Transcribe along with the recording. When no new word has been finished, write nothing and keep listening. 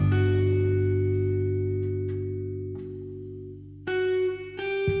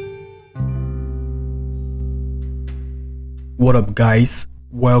What up, guys?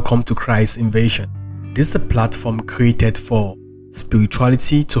 Welcome to Christ Invasion. This is a platform created for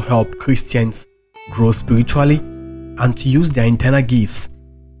spirituality to help Christians grow spiritually and to use their internal gifts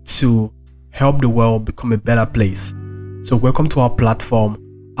to help the world become a better place. So welcome to our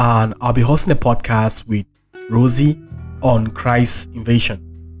platform, and I'll be hosting a podcast with Rosie on Christ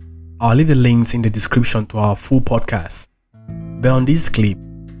Invasion. I'll leave the links in the description to our full podcast. But on this clip,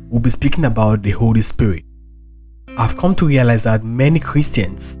 we'll be speaking about the Holy Spirit. I've come to realize that many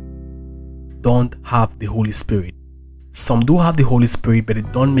Christians don't have the Holy Spirit. Some do have the Holy Spirit, but they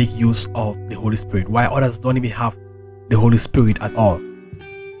don't make use of the Holy Spirit, while others don't even have the Holy Spirit at all,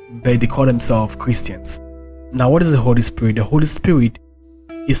 but they call themselves Christians. Now, what is the Holy Spirit? The Holy Spirit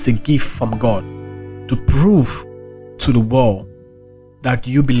is a gift from God to prove to the world that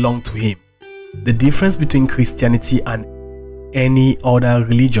you belong to Him. The difference between Christianity and any other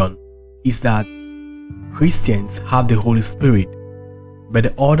religion is that Christians have the Holy Spirit, but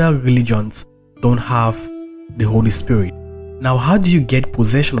the other religions don't have the Holy Spirit. Now, how do you get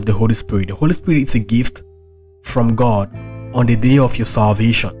possession of the Holy Spirit? The Holy Spirit is a gift from God on the day of your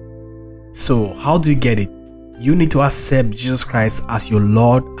salvation. So, how do you get it? You need to accept Jesus Christ as your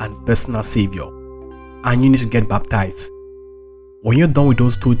Lord and personal Savior, and you need to get baptized. When you're done with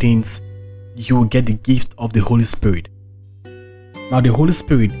those two things, you will get the gift of the Holy Spirit. Now, the Holy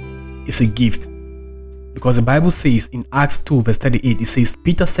Spirit is a gift, because the Bible says in Acts 2 verse 38, it says,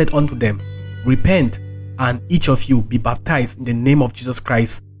 Peter said unto them, Repent, and each of you be baptized in the name of Jesus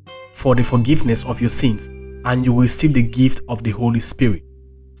Christ for the forgiveness of your sins, and you will receive the gift of the Holy Spirit.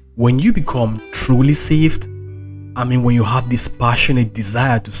 When you become truly saved, when you have this passionate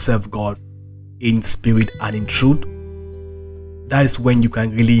desire to serve God in spirit and in truth, that is when you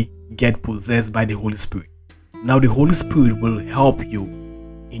can really get possessed by the Holy Spirit. Now, the Holy Spirit will help you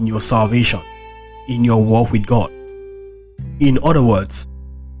in your salvation, in your walk with God. In other words,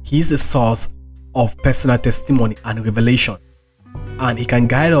 He is the source of personal testimony and revelation, and He can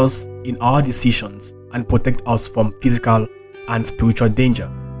guide us in our decisions and protect us from physical and spiritual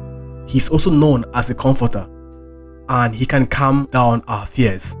danger. He is also known as a comforter, and He can calm down our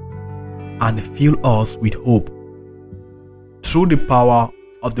fears and fill us with hope. Through the power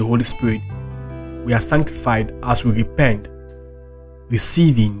of the Holy Spirit, we are sanctified as we repent,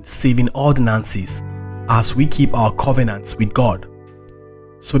 receiving saving ordinances as we keep our covenants with God.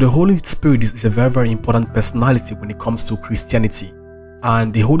 So the Holy Spirit is a very, very important personality when it comes to Christianity.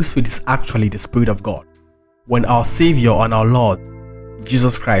 And the Holy Spirit is actually the Spirit of God. When our Savior and our Lord,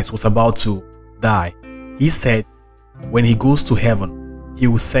 Jesus Christ, was about to die, He said when He goes to heaven, He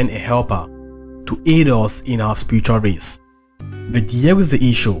will send a helper to aid us in our spiritual race. But here is the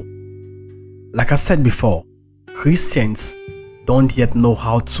issue. Like I said before, Christians don't yet know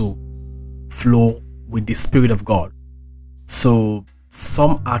how to flow with the Spirit of God. So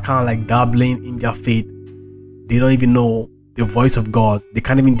some are kind of like dabbling in their faith. They don't even know the voice of God. They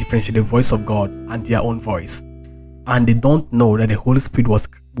can't even differentiate the voice of God and their own voice. And they don't know that the Holy Spirit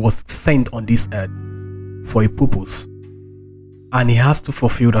was sent on this earth for a purpose. And He has to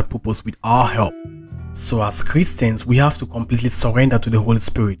fulfill that purpose with our help. So as Christians, we have to completely surrender to the Holy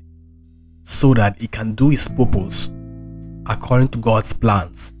Spirit so that He can do His purpose according to God's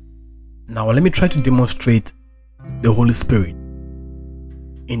plans. Now, let me try to demonstrate the Holy Spirit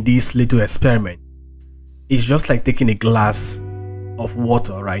in this little experiment. It's just like taking a glass of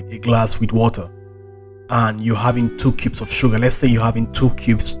water, right? A glass with water, and you're having 2 cubes of sugar. Let's say you're having 2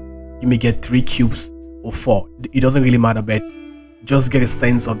 cubes. You may get 3 cubes or 4. It doesn't really matter, but just get a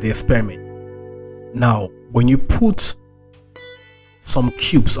sense of the experiment. Now, when you put some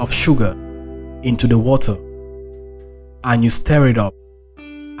cubes of sugar into the water and you stir it up,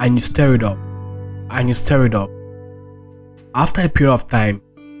 and you stir it up, and you stir it up, after a period of time,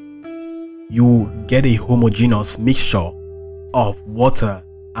 you get a homogeneous mixture of water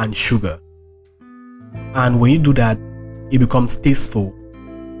and sugar. And when you do that, it becomes tasteful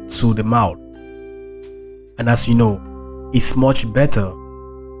to the mouth. And as you know, it's much better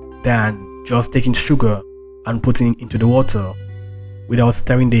than just taking sugar and putting it into the water without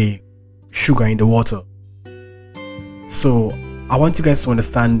stirring the sugar in the water. So I want you guys to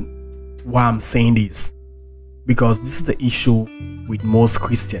understand why I'm saying this, because this is the issue with most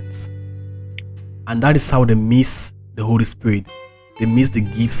Christians, and that is how they miss the Holy Spirit. They miss the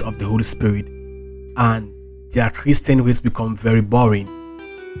gifts of the Holy Spirit, and their Christian ways become very boring,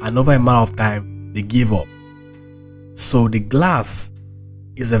 and over a matter of time they give up. So the glass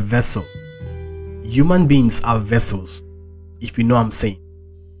is a vessel. Human beings are vessels, if you know what I'm saying.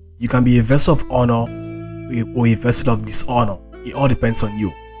 You can be a vessel of honor or a vessel of dishonor. It all depends on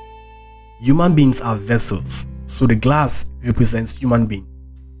you. Human beings are vessels. So the glass represents human being.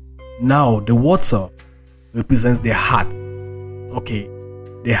 Now the water represents the heart. Okay,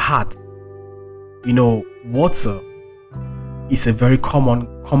 the heart. Water is a very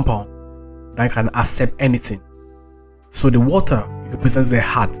common compound that can accept anything. So the water represents the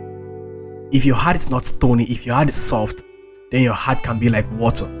heart. If your heart is not stony, if your heart is soft, then your heart can be like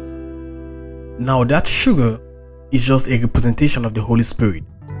water. Now that sugar is just a representation of the Holy Spirit.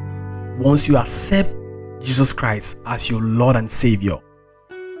 Once you accept Jesus Christ as your Lord and Savior,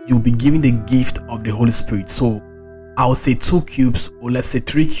 you'll be given the gift of the Holy Spirit. So I'll say 2 cubes, or let's say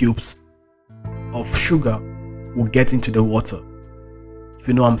 3 cubes of sugar will get into the water, if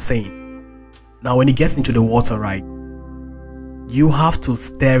you know what I'm saying. Now when it gets into the water, right, you have to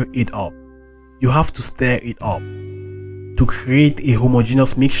stir it up. You have to stir it up to create a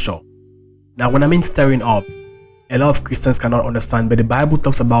homogeneous mixture. Now when I mean stirring up, a lot of Christians cannot understand, but the Bible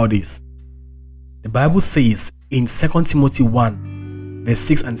talks about this. The Bible says in 2 Timothy 1 verse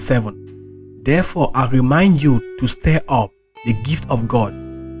 6 and 7, "Therefore I remind you to stir up the gift of God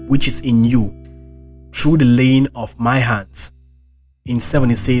which is in you through the laying of my hands." In 7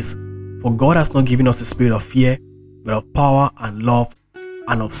 it says, "For God has not given us a spirit of fear, but of power and love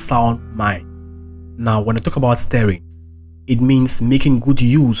and of sound mind." Now when I talk about stirring, it means making good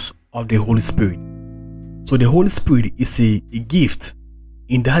use of the Holy Spirit. So the Holy Spirit is a gift.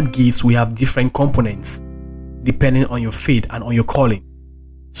 In that gift we have different components depending on your faith and on your calling.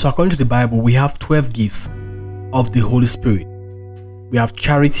 So according to the Bible, we have 12 gifts of the Holy Spirit. We have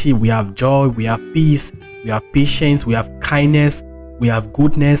charity, we have joy, we have peace, we have patience, we have kindness, we have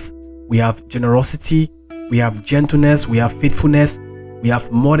goodness, we have generosity, we have gentleness, we have faithfulness, we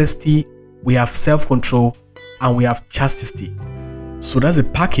have modesty, we have self-control, and we have chastity. So that's a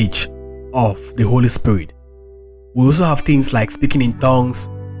package of the Holy Spirit. We also have things like speaking in tongues,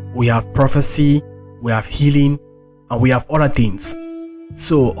 we have prophecy, we have healing, and we have other things.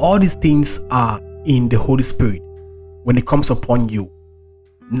 So all these things are in the Holy Spirit when it comes upon you.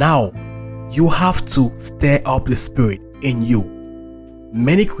 Now, you have to stir up the Spirit in you.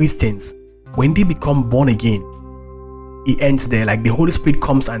 Many Christians, when they become born again, it ends there. Like the Holy Spirit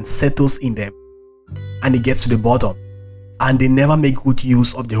comes and settles in them, and it gets to the bottom, and they never make good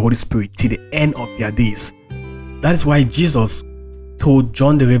use of the Holy Spirit till the end of their days. That is why Jesus told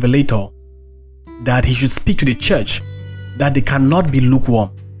John the Revelator that he should speak to the church that they cannot be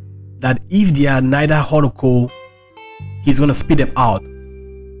lukewarm, that if they are neither hot or cold, he's going to spit them out.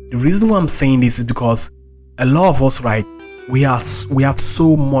 The reason why I'm saying this is because a lot of us, right, we have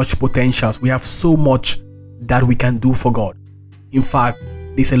so much potentials, we have so much that we can do for God. In fact,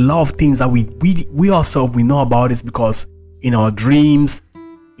 there's a lot of things that we ourselves, we know about this, because in our dreams,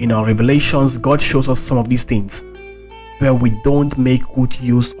 in our revelations, God shows us some of these things, but we don't make good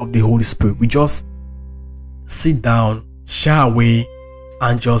use of the Holy Spirit. We just sit down, shy away,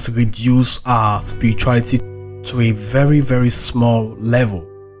 and just reduce our spirituality to a very, very small level.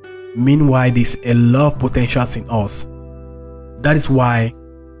 Meanwhile, there's a lot of potentials in us. That is why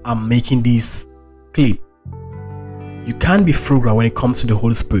I'm making this clip. You can't be frugal when it comes to the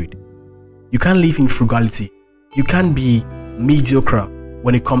Holy Spirit. You can't live in frugality. You can't be mediocre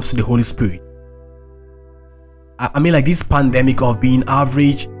when it comes to the Holy Spirit. I mean, like, this pandemic of being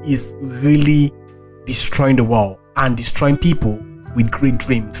average is really destroying the world and destroying people with great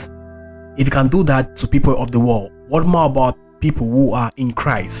dreams. If you can do that to people of the world, what more about people who are in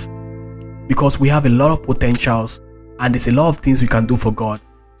Christ? Because we have a lot of potentials and there's a lot of things we can do for God,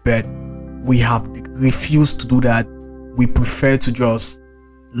 but we have refused to do that. We prefer to just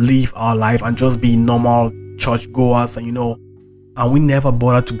live our life and just be normal church goers, and and we never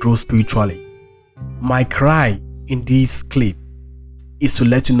bother to grow spiritually. My cry in this clip is to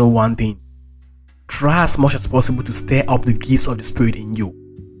let you know one thing. Try as much as possible to stir up the gifts of the Spirit in you.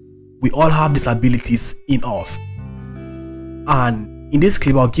 We all have these abilities in us. And in this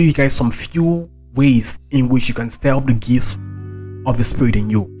clip, I'll give you guys some few ways in which you can stir up the gifts of the Spirit in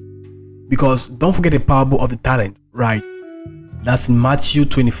you. Because don't forget the parable of the talent, right? That's in Matthew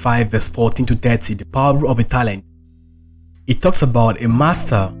 25 verse 14 to 30, the parable of a talent. It talks about a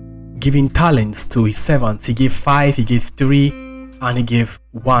master giving talents to his servants. He gave 5, he gave 3, and he gave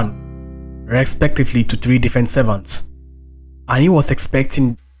 1, respectively, to 3 different servants. And he was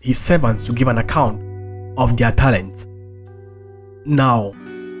expecting his servants to give an account of their talents. Now,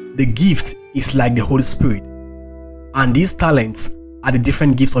 the gift is like the Holy Spirit, and these talents are the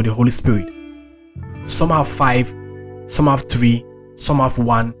different gifts of the Holy Spirit. Some have 5, some have 3, some have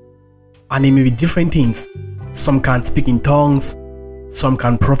 1, and it may be different things. Some can speak in tongues, some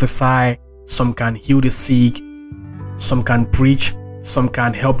can prophesy, some can heal the sick, some can preach, some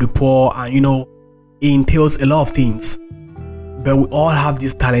can help the poor, and It entails a lot of things, but we all have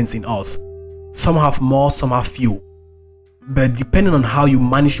these talents in us. Some have more, some have few. But depending on how you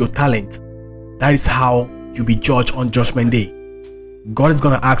manage your talent, that is how you'll be judged on Judgment Day. God is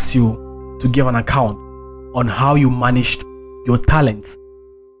going to ask you to give an account on how you managed your talents.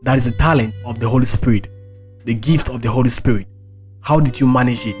 That is the talent of the Holy Spirit, the gift of the Holy Spirit. How did you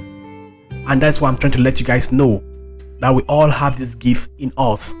manage it? And that's why I'm trying to let you guys know that we all have this gift in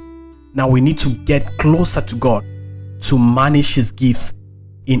us. Now we need to get closer to God to manage His gifts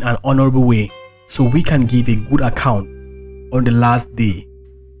in an honorable way so we can give a good account on the last day.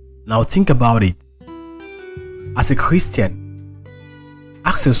 Now think about it. As a Christian,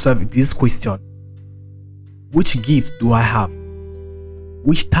 ask yourself this question: which gift do I have?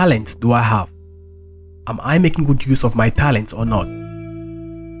 Which talents do I have? Am I making good use of my talents or not?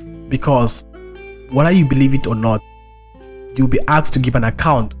 Because whether you believe it or not, you'll be asked to give an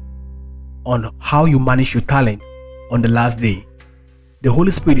account on how you manage your talent on the last day. The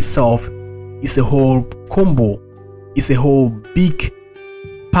Holy Spirit itself is a whole combo, is a whole big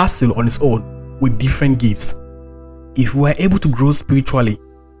parcel on its own with different gifts. If we are able to grow spiritually,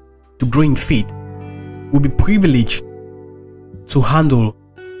 to grow in faith, we'll be privileged to handle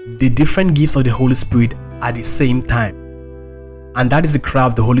the different gifts of the Holy Spirit at the same time. And that is the cry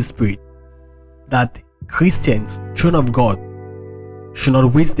of the Holy Spirit, that Christians, children of God, should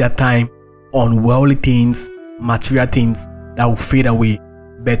not waste their time on worldly things, material things that will fade away,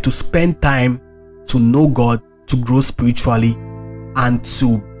 but to spend time to know God, to grow spiritually, and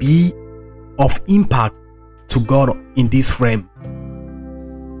to be of impact to God in this realm.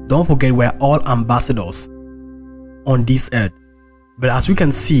 Don't forget, we're all ambassadors on this earth. But as we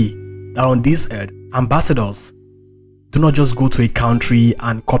can see that on this earth, ambassadors do not just go to a country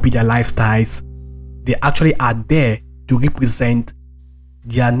and copy their lifestyles. They actually are there to represent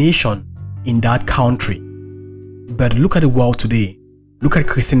their nation in that country. But look at the world today. Look at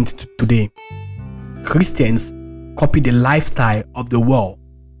Christianity today. Christians copy the lifestyle of the world,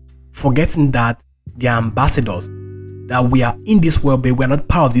 forgetting that they are ambassadors, that we are in this world, but we are not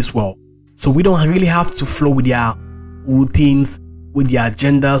part of this world. So we don't really have to flow with their routines, with their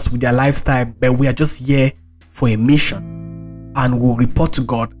agendas, with their lifestyle, but we are just here for a mission, and we'll report to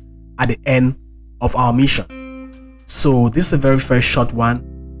God at the end of our mission. So this is a very, very short one,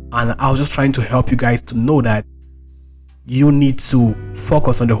 and I was just trying to help you guys to know that you need to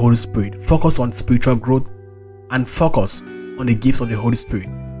focus on the Holy Spirit, focus on spiritual growth, and focus on the gifts of the Holy Spirit.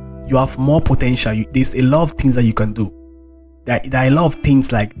 You have more potential. There's a lot of things that you can do. There are a lot of things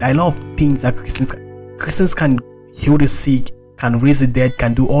that Christians can heal the sick, can raise the dead,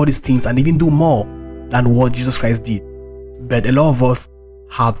 can do all these things, and even do more than what Jesus Christ did. But a lot of us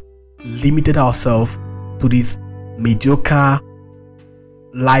have limited ourselves to this mediocre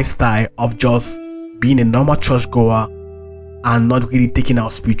lifestyle of just being a normal churchgoer and not really taking our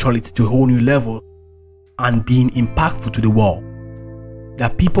spirituality to a whole new level and being impactful to the world. There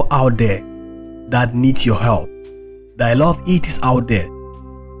are people out there that need your help. There are a lot of atheists out there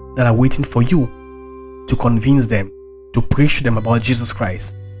that are waiting for you to convince them, to preach to them about Jesus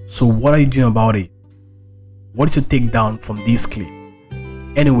Christ. So what are you doing about it? What is your takedown from this clip?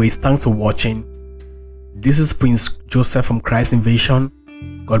 Anyways, thanks for watching. This is Prince Joseph from Christ Invasion.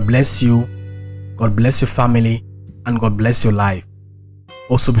 God bless you. God bless your family. And God bless your life.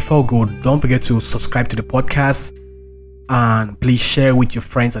 Also, before we go, don't forget to subscribe to the podcast. And please share with your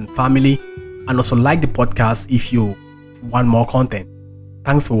friends and family. And also like the podcast if you want more content.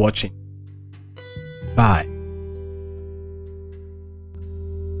 Thanks for watching. Bye.